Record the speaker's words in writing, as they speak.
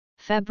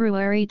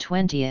February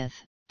 20,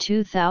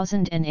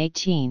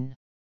 2018.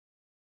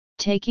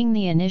 Taking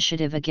the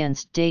initiative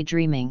against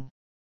daydreaming.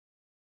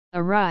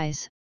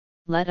 Arise,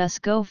 let us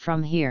go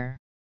from here.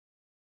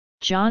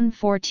 John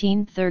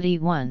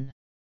 14:31.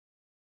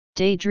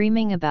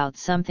 Daydreaming about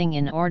something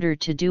in order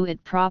to do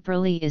it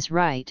properly is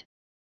right,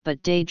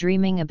 but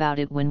daydreaming about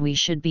it when we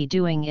should be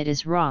doing it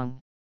is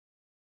wrong.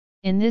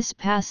 In this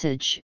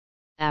passage,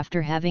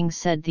 after having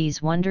said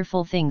these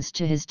wonderful things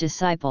to his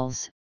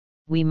disciples,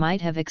 we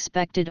might have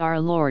expected our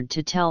Lord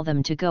to tell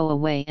them to go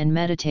away and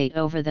meditate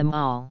over them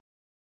all.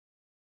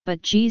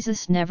 But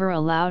Jesus never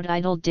allowed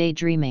idle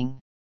daydreaming.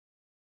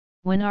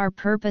 When our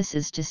purpose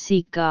is to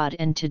seek God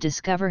and to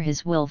discover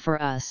His will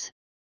for us,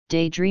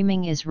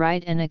 daydreaming is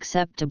right and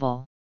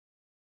acceptable.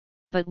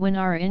 But when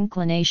our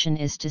inclination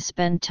is to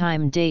spend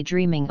time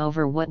daydreaming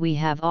over what we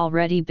have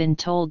already been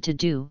told to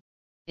do,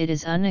 it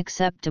is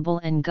unacceptable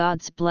and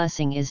God's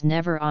blessing is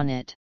never on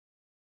it.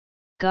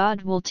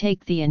 God will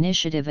take the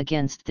initiative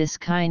against this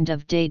kind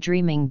of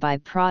daydreaming by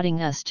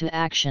prodding us to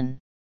action.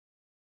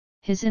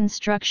 His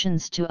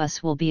instructions to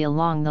us will be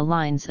along the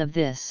lines of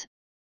this: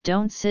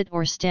 don't sit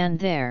or stand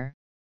there,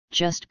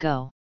 just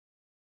go.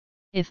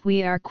 If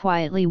we are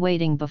quietly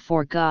waiting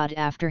before God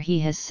after He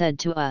has said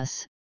to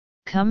us,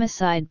 "Come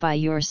aside by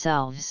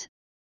yourselves,"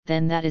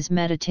 then that is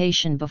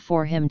meditation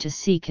before Him to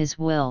seek His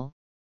will.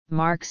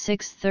 Mark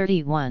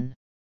 6:31.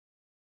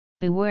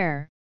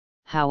 Beware,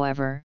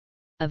 however,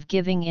 of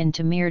giving in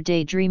to mere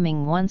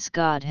daydreaming once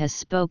God has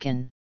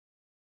spoken.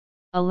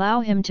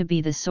 Allow Him to be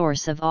the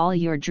source of all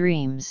your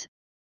dreams,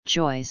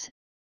 joys,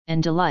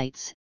 and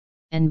delights,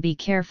 and be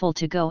careful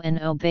to go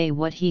and obey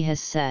what He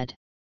has said.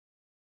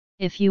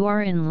 If you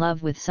are in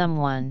love with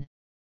someone,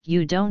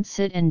 you don't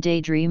sit and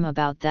daydream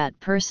about that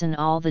person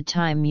all the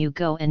time, you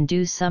go and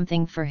do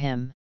something for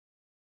him.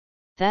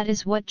 That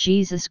is what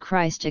Jesus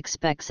Christ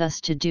expects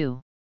us to do.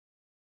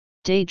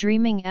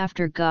 Daydreaming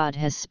after God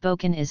has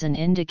spoken is an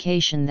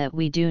indication that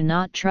we do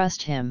not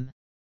trust Him.